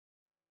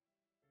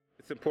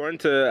It's important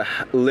to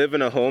live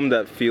in a home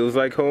that feels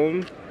like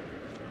home,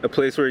 a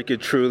place where you could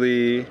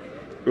truly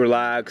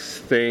relax,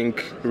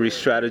 think,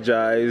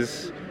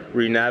 re-strategize,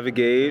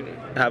 re-navigate,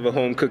 have a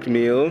home-cooked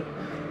meal.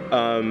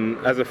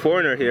 As a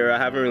foreigner here, I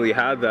haven't really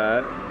had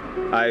that.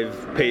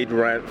 I've paid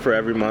rent for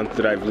every month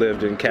that I've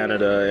lived in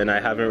Canada, and I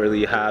haven't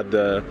really had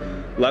the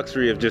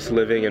luxury of just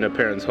living in a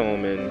parent's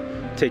home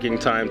and taking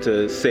time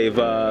to save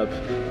up,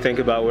 think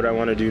about what I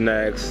want to do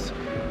next,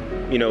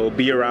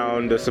 be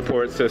around a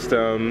support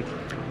system.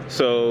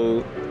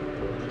 So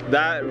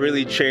that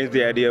really changed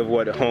the idea of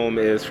what home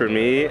is for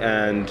me,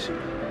 and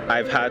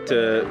I've had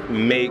to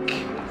make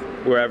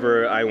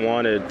wherever I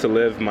wanted to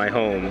live my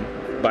home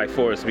by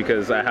force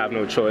because I have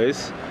no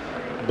choice.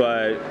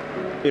 But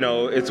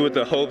it's with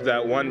the hope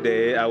that one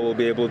day I will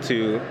be able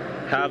to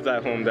have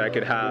that home that I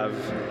could have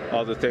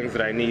all the things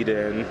that I need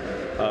in.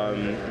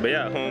 But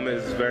yeah, home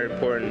is a very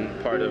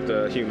important part of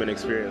the human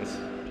experience.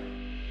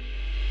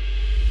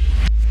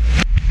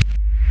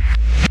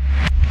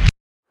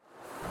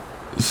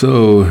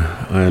 So,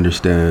 I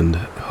understand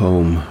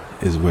home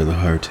is where the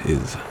heart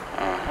is.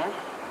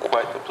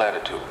 Quite the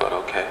platitude, but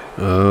okay.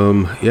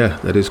 Yeah,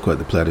 that is quite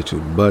the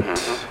platitude, but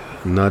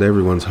not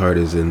everyone's heart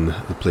is in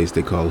the place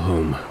they call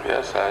home.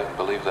 Yes, I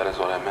believe that is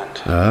what I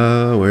meant.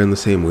 We're in the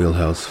same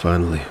wheelhouse,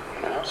 finally.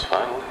 Yes,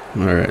 finally.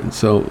 Alright,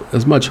 so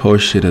as much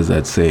horseshit as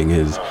that saying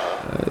is,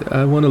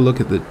 I want to look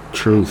at the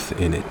truth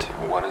in it.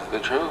 What is the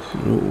truth?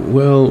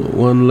 Well,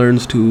 one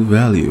learns to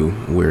value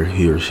where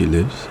he or she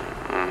lives.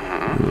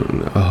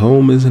 A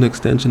home is an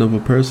extension of a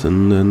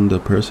person, and a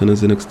person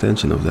is an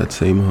extension of that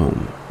same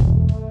home.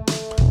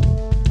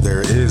 There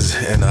is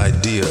an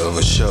idea of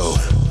a show,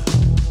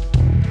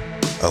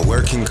 a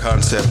working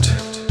concept,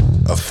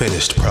 a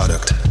finished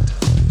product.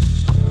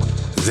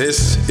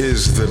 This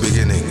is the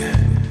beginning,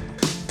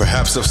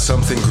 perhaps of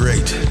something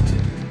great.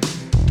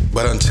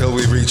 But until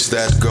we reach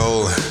that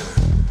goal,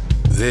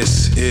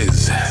 this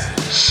is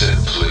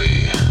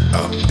simply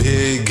a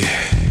big,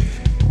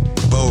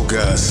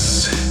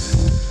 bogus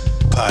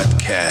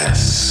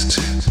podcast.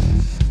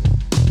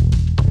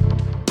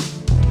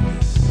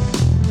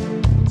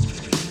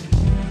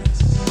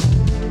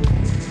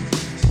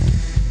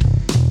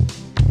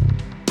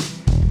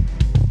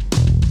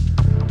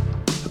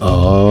 Oh,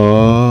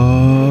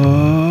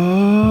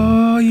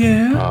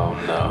 yeah. Oh,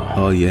 no.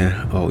 Oh,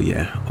 yeah. Oh,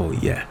 yeah. Oh,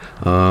 yeah.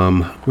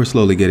 We're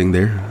slowly getting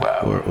there.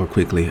 Wow. Or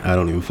quickly. I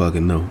don't even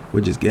fucking know.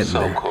 We're just getting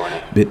So there.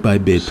 corny. Bit by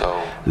bit.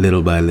 So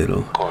little by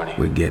little. corny.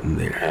 We're getting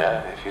there.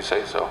 Yeah, if you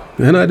say so.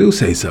 And I do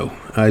say so.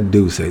 I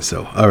do say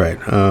so. All right.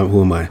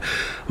 Who am I?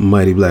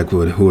 Mighty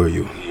Blackwood. Who are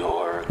you?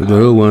 Your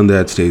The one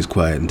that stays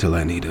quiet until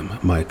I need him.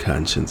 My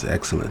conscience.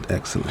 Excellent.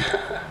 Excellent.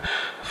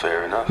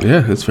 fair enough.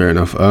 Yeah, that's fair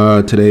enough.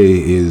 Today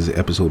is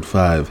episode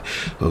 5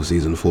 of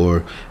season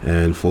 4.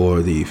 And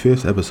for the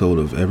 5th episode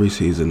of every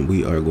season,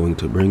 we are going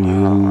to bring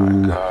you... Oh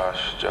my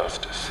gosh,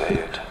 just say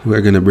it.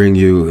 We're going to bring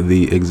you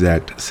the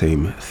exact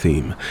same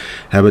theme.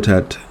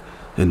 Habitat,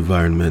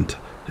 environment,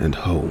 and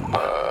home.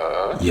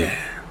 Yeah.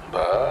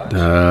 But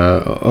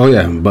Oh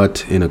yeah,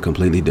 but in a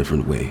completely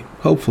different way.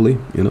 Hopefully,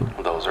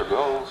 those are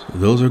goals.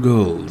 Those are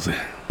goals.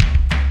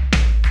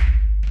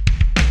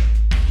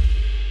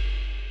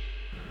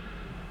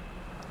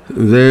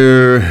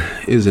 There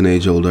is an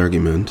age-old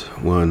argument,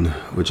 one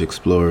which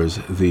explores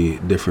the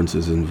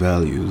differences in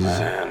values.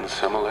 And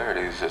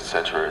similarities,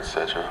 etc.,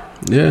 etc.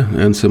 Yeah,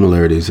 and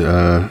similarities.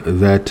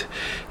 That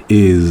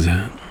is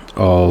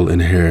all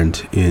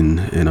inherent in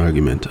an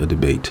argument, a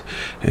debate.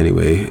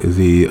 Anyway,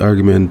 the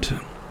argument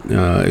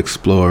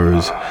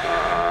explores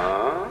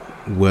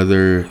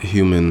whether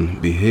human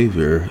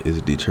behavior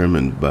is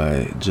determined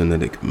by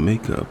genetic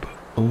makeup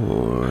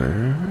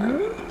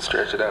or...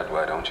 Stretch it out,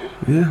 why don't you?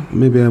 Yeah,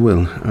 maybe I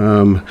will.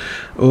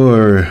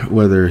 Or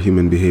whether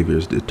human behavior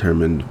is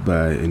determined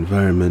by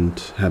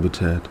environment,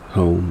 habitat,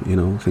 home,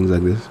 things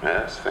like this.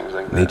 Yes, things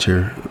like that.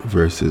 Nature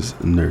versus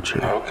nurture.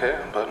 Okay,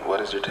 but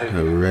what is your take?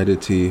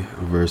 Heredity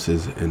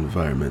versus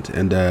environment.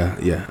 And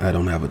yeah, I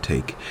don't have a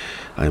take.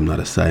 I am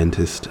not a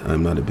scientist.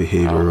 I'm not a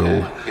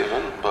behavioral... Okay,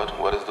 given, but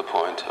what is the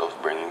point of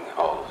bringing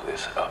all of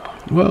this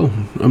up? Well,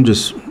 I'm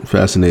just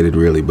fascinated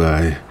really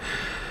by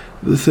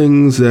the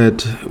things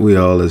that we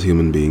all as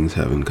human beings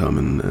have in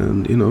common.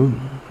 And,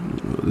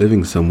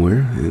 living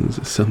somewhere is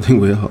something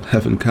we all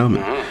have in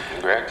common.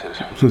 Granted.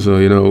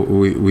 So,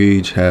 we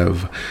each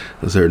have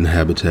a certain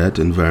habitat,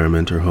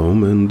 environment, or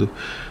home, and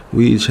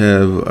we each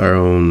have our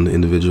own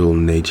individual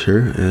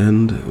nature,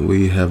 and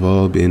we have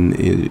all been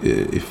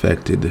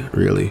affected,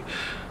 really.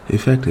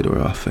 Affected or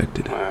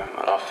affected?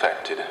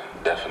 Affected.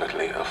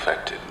 Definitely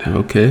affected.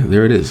 Okay,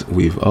 there it is.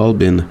 We've all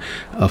been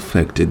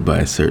affected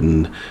by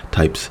certain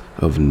types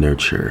of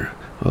nurture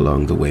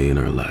along the way in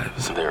our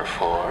lives.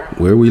 Therefore,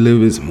 Where we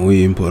live is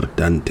muy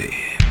importante.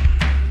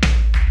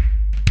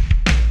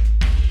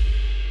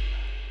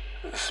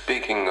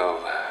 speaking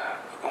of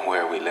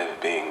where we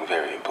live being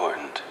very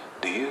important,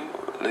 do you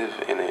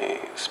live in a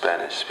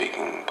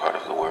Spanish-speaking part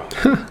of the world?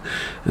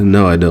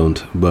 No, I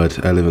don't.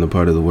 But I live in a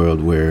part of the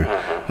world where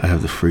I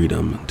have the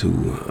freedom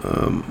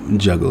to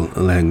juggle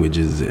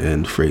languages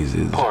and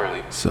phrases.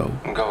 Poorly. So.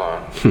 Go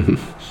on.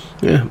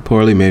 Yeah,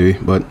 poorly maybe,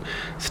 but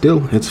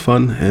still, it's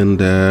fun, and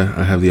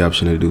I have the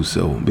option to do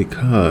so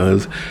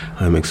because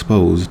I'm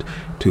exposed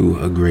to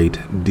a great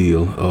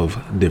deal of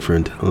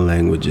different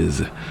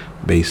languages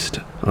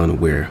based on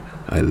where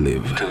I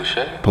live.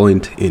 Touché.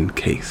 Point in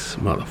case,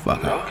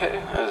 motherfucker.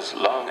 Okay, as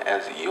long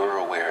as you're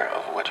aware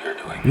of what you're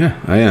doing. Yeah,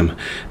 I am.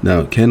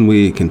 Now, can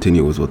we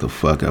continue with what the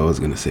fuck I was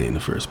going to say in the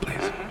first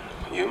place?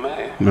 You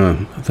may.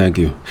 Thank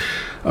you.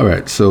 All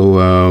right, so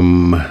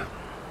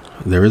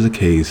there is a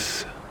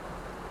case.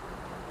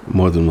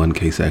 More than one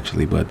case,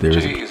 actually, but there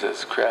is.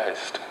 Jesus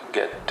Christ,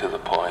 get to the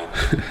point.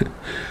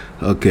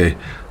 Okay.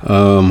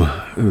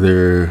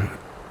 There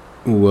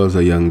was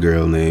a young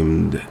girl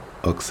named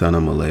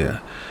Oksana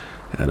Malaya.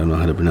 I don't know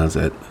how to pronounce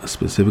that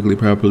specifically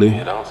properly.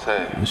 You don't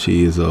say.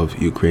 She is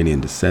of Ukrainian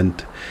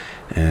descent,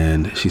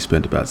 and she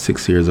spent about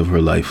 6 years of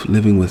her life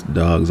living with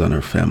dogs on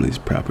her family's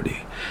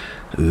property.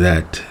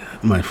 That,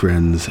 my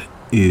friends,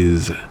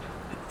 is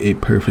a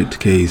perfect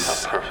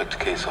case. A perfect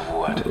case of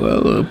what?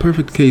 Well, a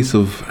perfect case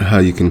of how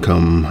you can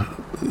come,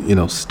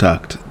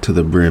 stocked to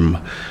the brim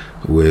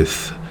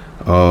with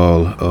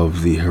all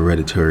of the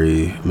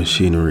hereditary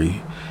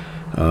machinery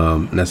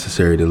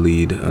necessary to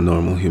lead a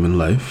normal human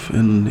life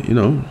and,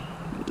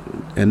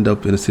 end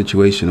up in a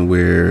situation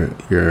where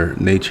your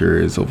nature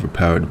is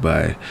overpowered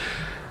by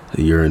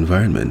your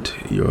environment,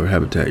 your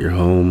habitat, your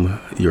home,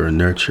 your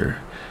nurture.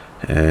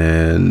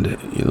 And,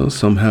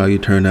 somehow you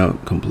turn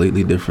out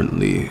completely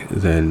differently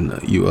than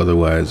you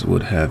otherwise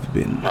would have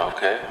been.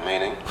 Okay,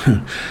 meaning?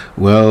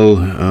 Well,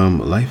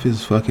 life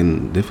is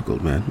fucking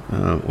difficult, man.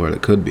 Or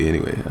it could be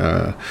anyway.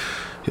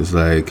 It's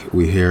like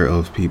we hear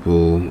of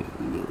people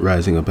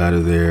rising up out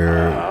of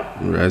their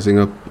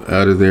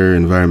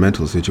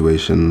environmental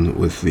situation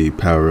with the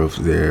power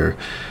of their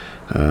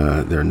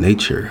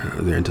nature,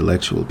 their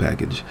intellectual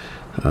package.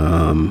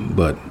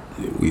 But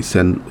we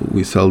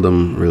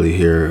seldom really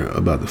hear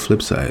about the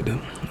flip side,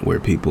 where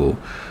people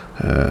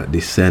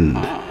descend.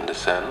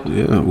 Descend?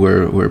 Yeah,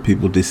 where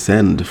people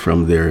descend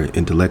from their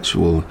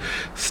intellectual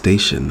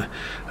station,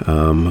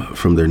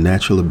 from their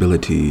natural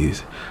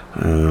abilities,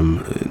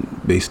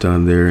 based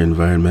on their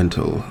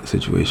environmental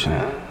situation.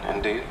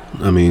 Indeed.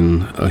 I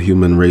mean, a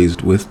human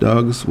raised with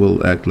dogs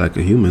will act like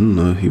a human.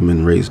 A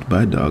human raised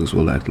by dogs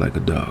will act like a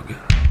dog.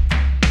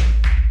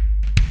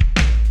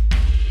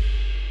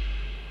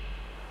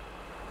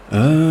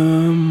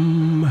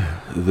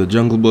 The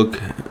Jungle Book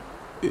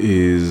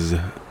is,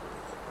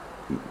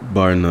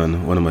 bar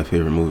none, one of my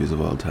favorite movies of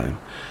all time.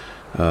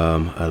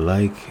 I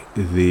like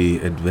the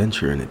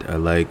adventure in it. I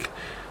like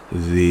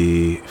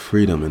the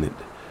freedom in it.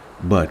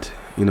 But,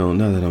 now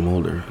that I'm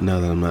older, now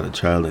that I'm not a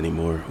child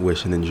anymore,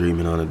 wishing and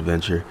dreaming on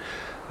adventure,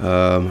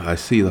 I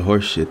see the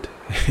horse shit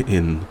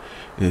in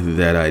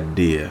that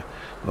idea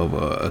of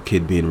a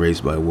kid being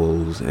raised by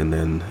wolves and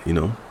then,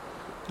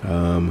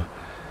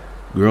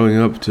 growing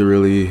up to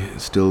really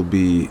still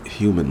be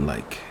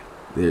human-like.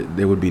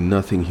 There would be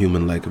nothing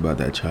human-like about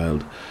that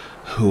child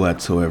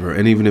whatsoever.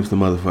 And even if the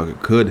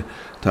motherfucker could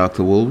talk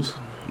to wolves,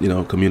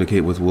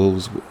 communicate with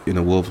wolves in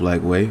a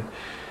wolf-like way,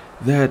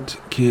 that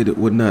kid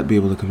would not be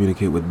able to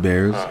communicate with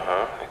bears.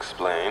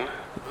 Explain.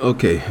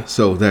 Okay,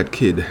 so that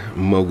kid,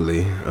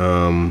 Mowgli,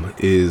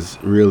 is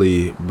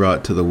really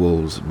brought to the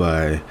wolves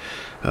by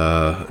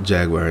a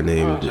jaguar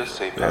named Just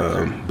say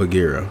panther.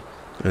 Bagheera.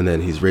 And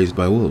then he's raised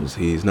by wolves.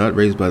 He's not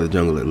raised by the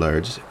jungle at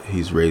large.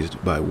 He's raised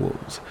by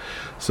wolves.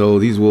 So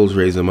these wolves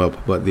raise him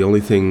up, but the only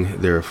thing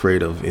they're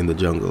afraid of in the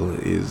jungle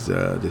is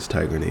this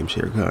tiger named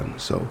Shere Khan.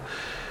 So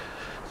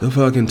the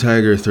fucking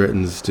tiger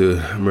threatens to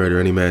murder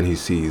any man he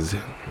sees.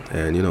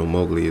 And,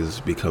 Mowgli is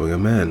becoming a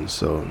man.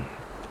 So,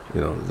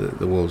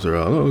 the wolves are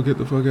all, get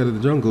the fuck out of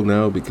the jungle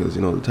now because,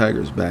 the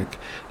tiger's back.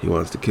 He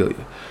wants to kill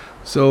you.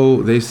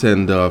 So they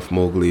send off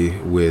Mowgli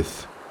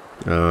with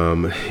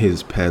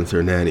his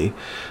panther nanny,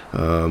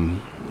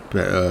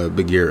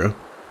 Bagheera.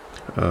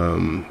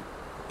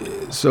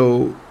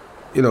 So,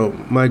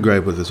 my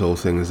gripe with this whole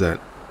thing is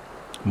that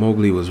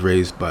Mowgli was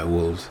raised by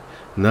wolves,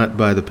 not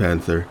by the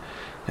panther,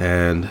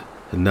 and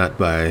not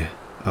by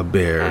a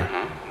bear.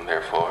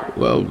 Therefore?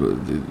 Well,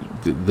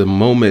 the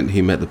moment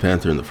he met the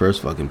panther in the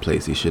first fucking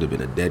place, he should have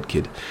been a dead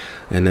kid.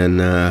 And then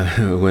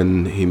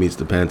when he meets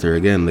the panther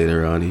again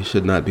later on, he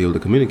should not be able to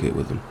communicate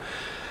with him.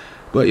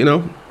 But, he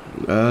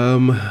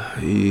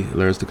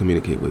learns to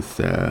communicate with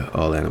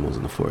all animals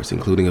in the forest,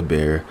 including a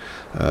bear,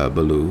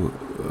 Baloo,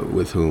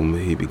 with whom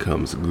he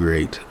becomes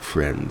great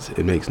friends.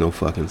 It makes no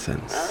fucking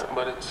sense.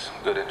 But it's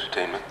good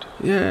entertainment.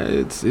 Yeah,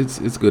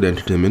 it's good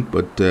entertainment,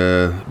 but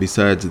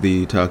besides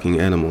the talking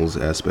animals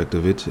aspect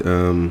of it,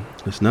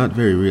 it's not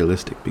very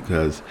realistic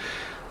because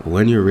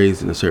when you're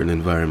raised in a certain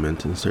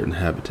environment, in a certain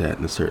habitat,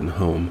 in a certain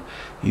home,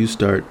 you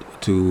start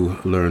to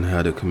learn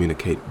how to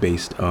communicate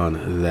based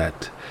on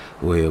that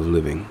way of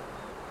living.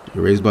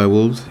 You're raised by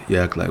wolves, you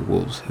act like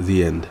wolves.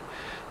 The end.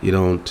 You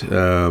don't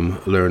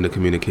learn to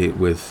communicate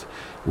with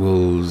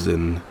wolves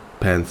and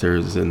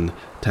panthers and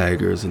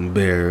tigers and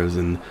bears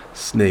and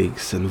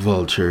snakes and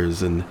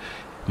vultures and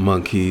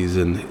monkeys,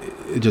 and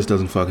it just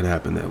doesn't fucking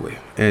happen that way.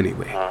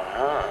 Anyway.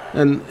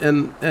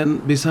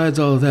 And besides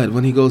all of that,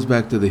 when he goes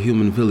back to the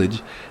human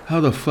village, how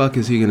the fuck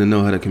is he gonna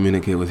know how to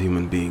communicate with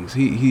human beings?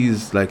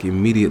 He's like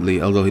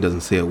immediately, although he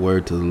doesn't say a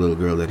word to the little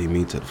girl that he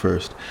meets at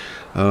first,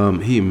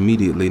 he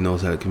immediately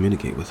knows how to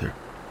communicate with her.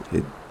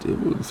 It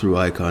through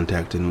eye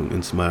contact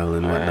and smile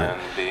and whatnot.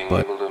 And being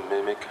able to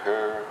mimic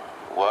her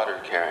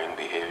water-carrying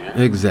behavior.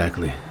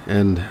 Exactly.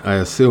 And I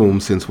assume,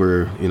 since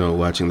we're,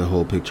 watching the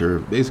whole picture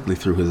basically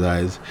through his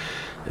eyes,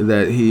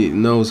 that he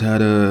knows how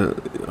to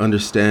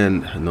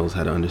understand,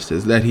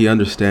 that he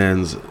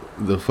understands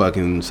the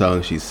fucking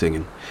song she's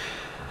singing.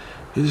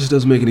 It just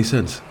doesn't make any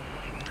sense.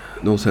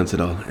 No sense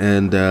at all.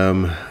 And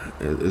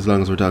as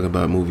long as we're talking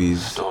about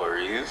movies...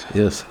 Stories.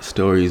 Yes,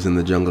 stories in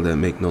the jungle that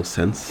make no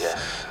sense.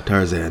 Yes.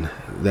 Tarzan.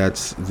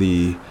 That's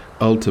the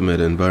ultimate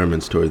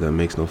environment story that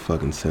makes no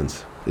fucking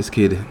sense. This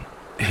kid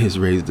is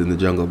raised in the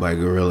jungle by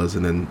gorillas,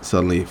 and then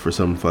suddenly, for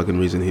some fucking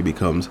reason, he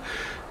becomes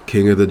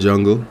king of the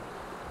jungle.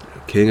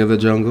 King of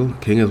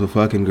the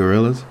fucking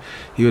gorillas.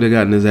 He would have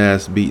gotten his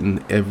ass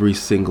beaten every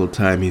single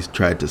time he's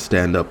tried to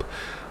stand up.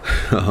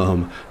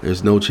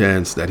 There's no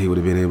chance that he would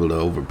have been able to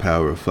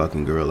overpower a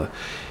fucking gorilla,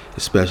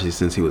 especially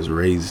since he was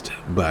raised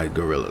by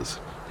gorillas.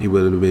 He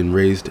would have been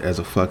raised as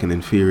a fucking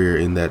inferior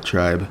in that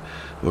tribe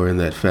or in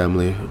that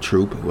family,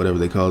 troop, whatever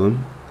they call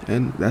them.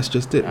 And that's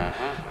just it.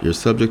 You're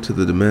subject to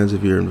the demands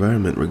of your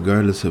environment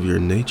regardless of your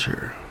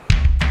nature.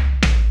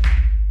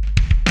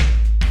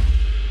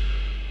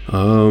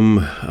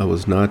 I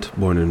was not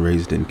born and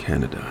raised in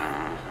Canada.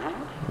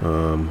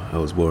 I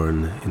was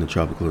born in a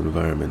tropical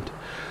environment.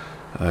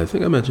 I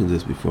think I mentioned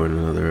this before in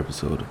another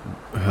episode.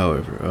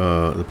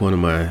 However, the point of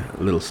my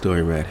little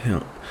story right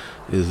here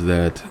is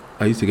that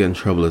I used to get in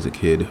trouble as a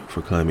kid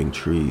for climbing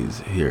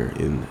trees here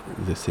in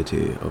the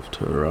city of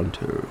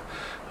Toronto,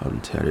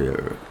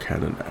 Ontario,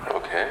 Canada.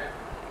 Okay,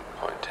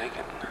 point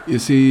taken. You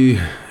see,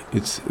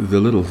 it's the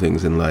little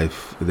things in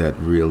life that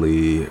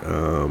really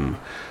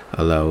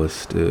allow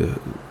us to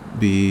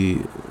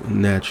be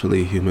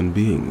naturally human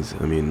beings.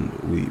 I mean,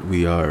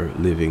 we are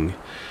living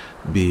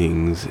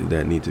beings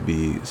that need to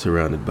be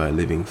surrounded by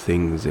living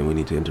things, and we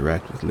need to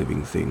interact with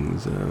living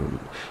things,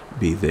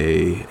 be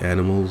they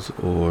animals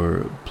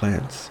or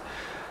plants.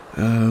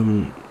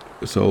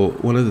 So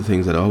one of the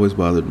things that always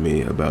bothered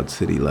me about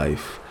city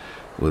life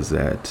was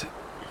that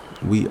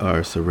we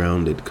are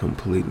surrounded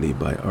completely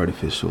by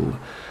artificial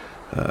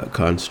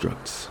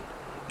constructs.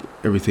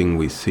 Everything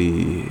we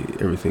see,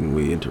 everything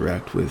we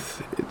interact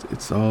with,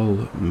 it's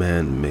all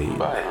man-made.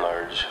 By and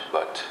large,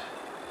 but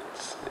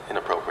it's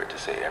inappropriate to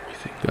say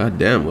everything. God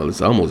damn, well,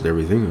 it's almost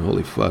everything.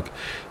 Holy fuck.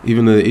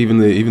 Even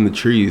the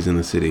trees in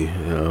the city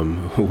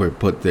were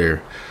put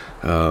there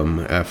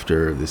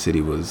after the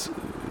city was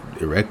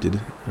erected.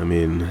 I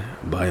mean,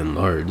 by and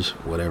large,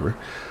 whatever.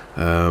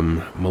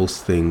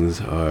 Most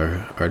things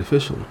are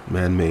artificial,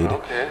 man-made.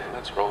 Okay,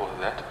 let's roll with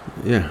that.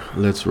 Yeah,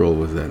 let's roll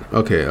with that.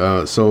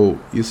 Okay, so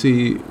you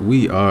see,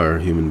 we are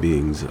human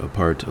beings, a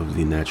part of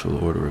the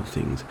natural order of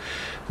things.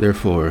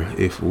 Therefore,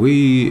 if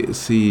we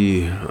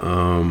see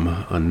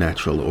a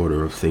natural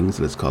order of things,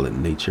 let's call it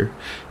nature,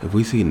 if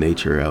we see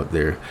nature out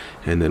there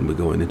and then we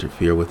go and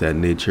interfere with that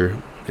nature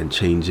and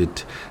change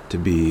it to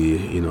be,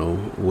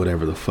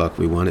 whatever the fuck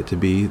we want it to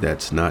be,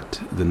 that's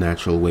not the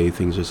natural way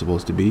things are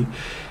supposed to be,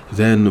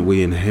 then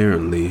we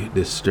inherently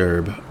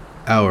disturb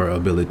our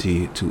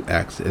ability to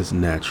act as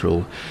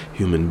natural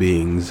human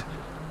beings,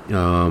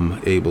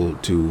 able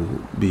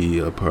to be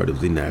a part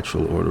of the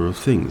natural order of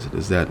things.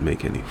 Does that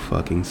make any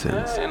fucking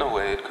sense? In a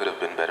way, it could have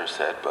been better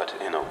said, but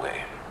in a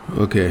way.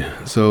 Okay,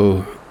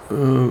 so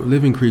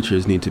living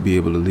creatures need to be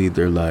able to lead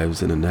their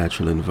lives in a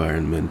natural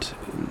environment,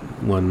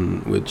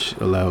 one which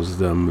allows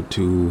them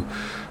to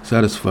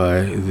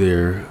satisfy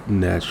their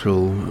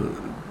natural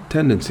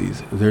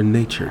tendencies, their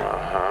nature.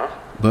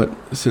 But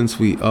since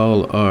we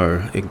all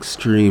are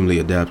extremely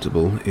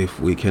adaptable, if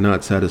we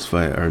cannot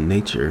satisfy our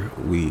nature,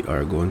 we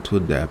are going to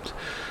adapt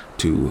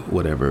to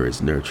whatever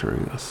is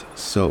nurturing us.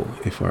 So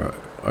if our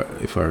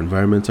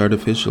environment's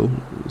artificial,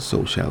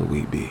 so shall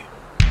we be.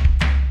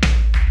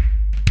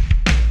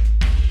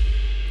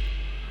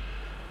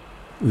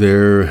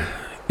 There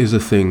is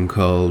a thing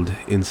called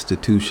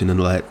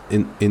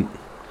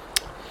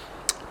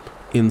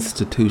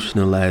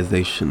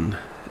institutionalization.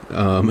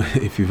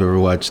 If you've ever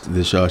watched The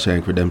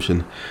Shawshank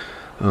Redemption,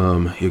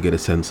 you get a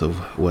sense of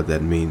what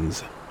that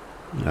means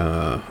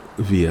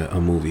via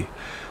a movie.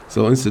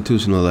 So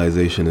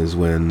institutionalization is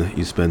when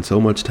you spend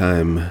so much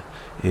time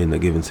in a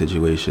given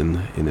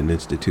situation in an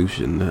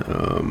institution,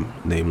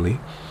 namely,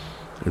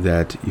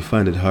 that you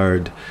find it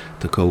hard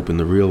to cope in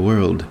the real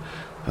world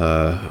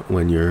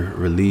when you're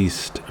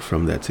released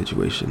from that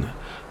situation.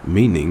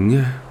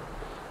 Meaning,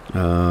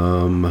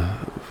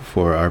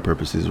 for our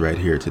purposes right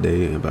here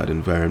today about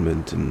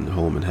environment and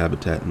home and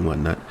habitat and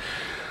whatnot,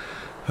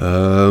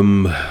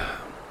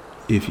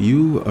 if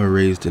you are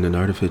raised in an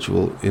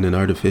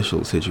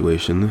artificial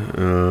situation,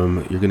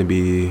 you're going to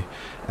be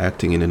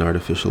acting in an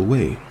artificial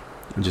way.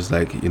 Just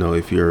like,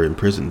 if you're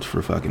imprisoned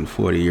for fucking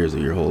 40 years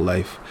of your whole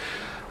life,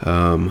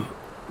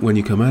 when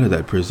you come out of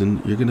that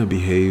prison, you're going to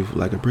behave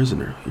like a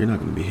prisoner. You're not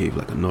going to behave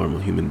like a normal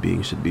human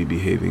being should be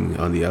behaving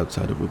on the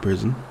outside of a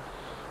prison.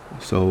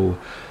 So,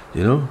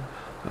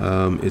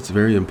 it's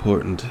very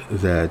important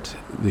that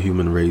the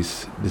human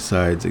race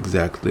decides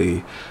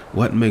exactly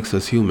what makes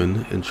us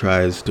human and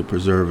tries to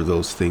preserve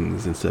those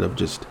things instead of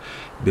just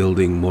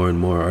building more and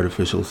more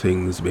artificial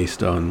things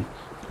based on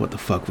what the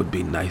fuck would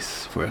be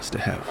nice for us to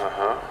have.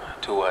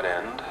 To what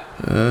end?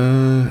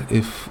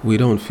 If we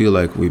don't feel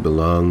like we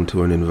belong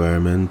to an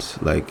environment,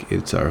 like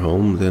it's our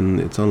home, then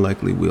it's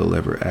unlikely we'll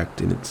ever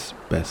act in its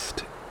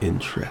best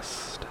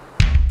interest.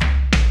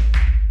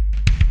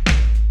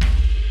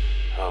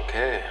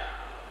 Okay.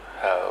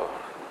 How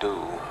do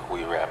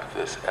we wrap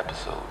this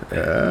episode?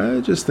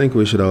 I just think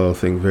we should all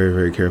think very,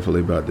 very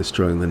carefully about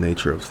destroying the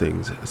nature of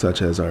things,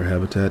 such as our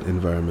habitat,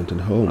 environment,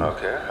 and home.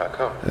 Okay, how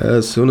come?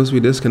 As soon as we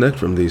disconnect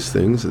from these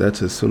things,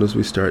 that's as soon as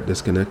we start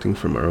disconnecting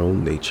from our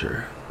own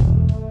nature.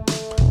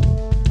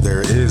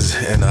 There is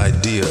an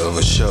idea of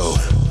a show,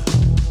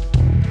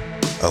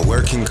 a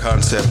working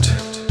concept,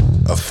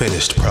 a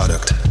finished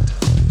product.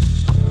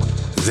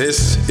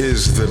 This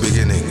is the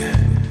beginning,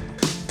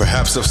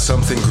 perhaps of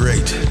something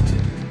great.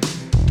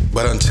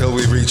 But until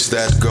we reach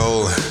that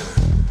goal,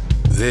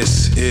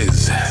 this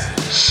is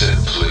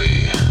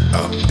Simply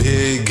a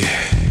big,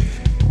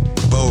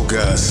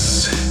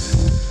 bogus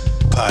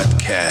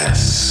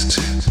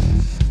podcast.